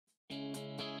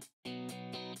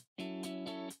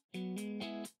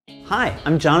Hi,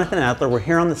 I'm Jonathan Adler. We're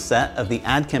here on the set of the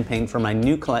ad campaign for my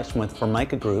new collection with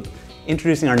Formica Group,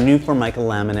 introducing our new Formica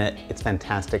laminate. It's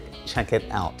fantastic. Check it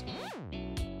out.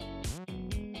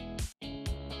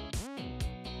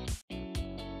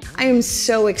 I am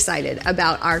so excited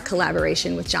about our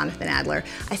collaboration with Jonathan Adler.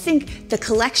 I think the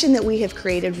collection that we have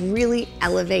created really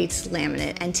elevates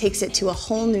laminate and takes it to a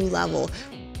whole new level.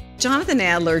 Jonathan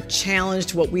Adler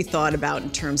challenged what we thought about in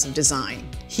terms of design.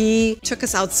 He took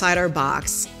us outside our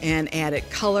box and added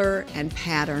color and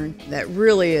pattern that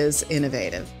really is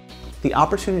innovative. The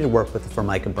opportunity to work with the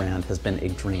Formica brand has been a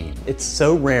dream. It's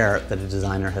so rare that a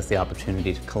designer has the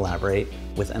opportunity to collaborate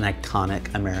with an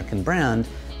iconic American brand,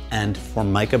 and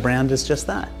Formica brand is just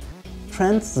that.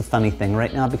 Trends is a funny thing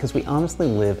right now because we honestly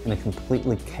live in a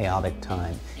completely chaotic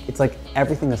time. It's like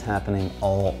everything is happening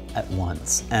all at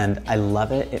once, and I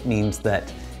love it. It means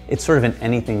that it's sort of an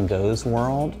anything goes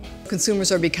world. Consumers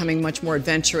are becoming much more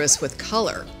adventurous with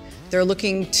color. They're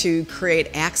looking to create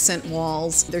accent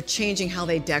walls. They're changing how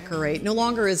they decorate. No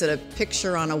longer is it a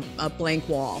picture on a blank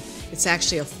wall. It's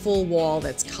actually a full wall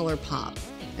that's color pop.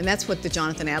 And that's what the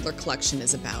Jonathan Adler collection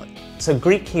is about. So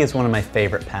Greek key is one of my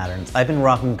favorite patterns. I've been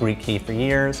rocking Greek key for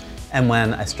years, and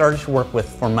when I started to work with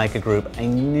Formica Group, I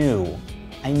knew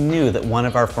that one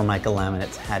of our Formica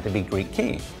laminates had to be Greek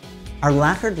key. Our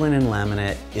lacquered linen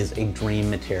laminate is a dream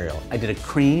material. I did a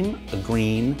cream, a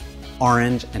green,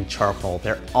 orange, and charcoal.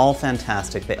 They're all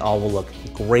fantastic. They all will look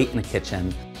great in a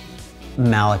kitchen.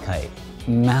 Malachite.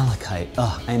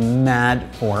 Oh, I'm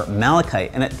mad for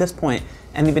malachite. And at this point,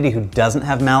 anybody who doesn't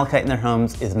have malachite in their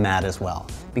homes is mad as well,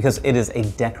 because it is a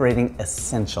decorating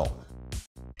essential.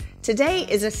 Today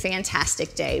is a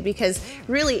fantastic day because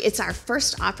really it's our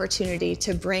first opportunity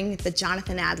to bring the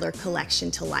Jonathan Adler collection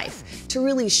to life, to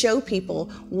really show people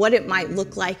what it might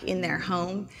look like in their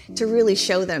home, to really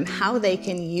show them how they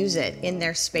can use it in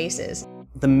their spaces.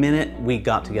 The minute we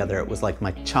got together, it was like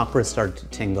my chakras started to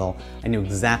tingle. I knew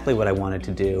exactly what I wanted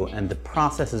to do, and the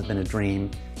process has been a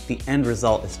dream. The end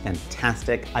result is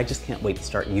fantastic. I just can't wait to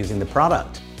start using the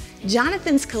product.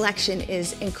 Jonathan's collection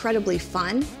is incredibly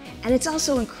fun, and it's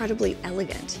also incredibly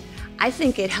elegant. I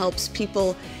think it helps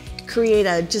people create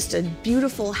just a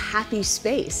beautiful, happy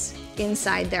space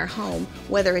inside their home,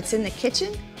 whether it's in the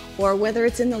kitchen or whether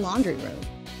it's in the laundry room.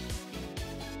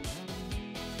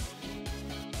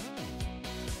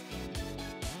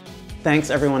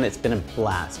 Thanks everyone, it's been a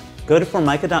blast. Go to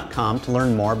Formica.com to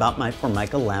learn more about my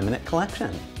Formica laminate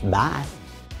collection. Bye.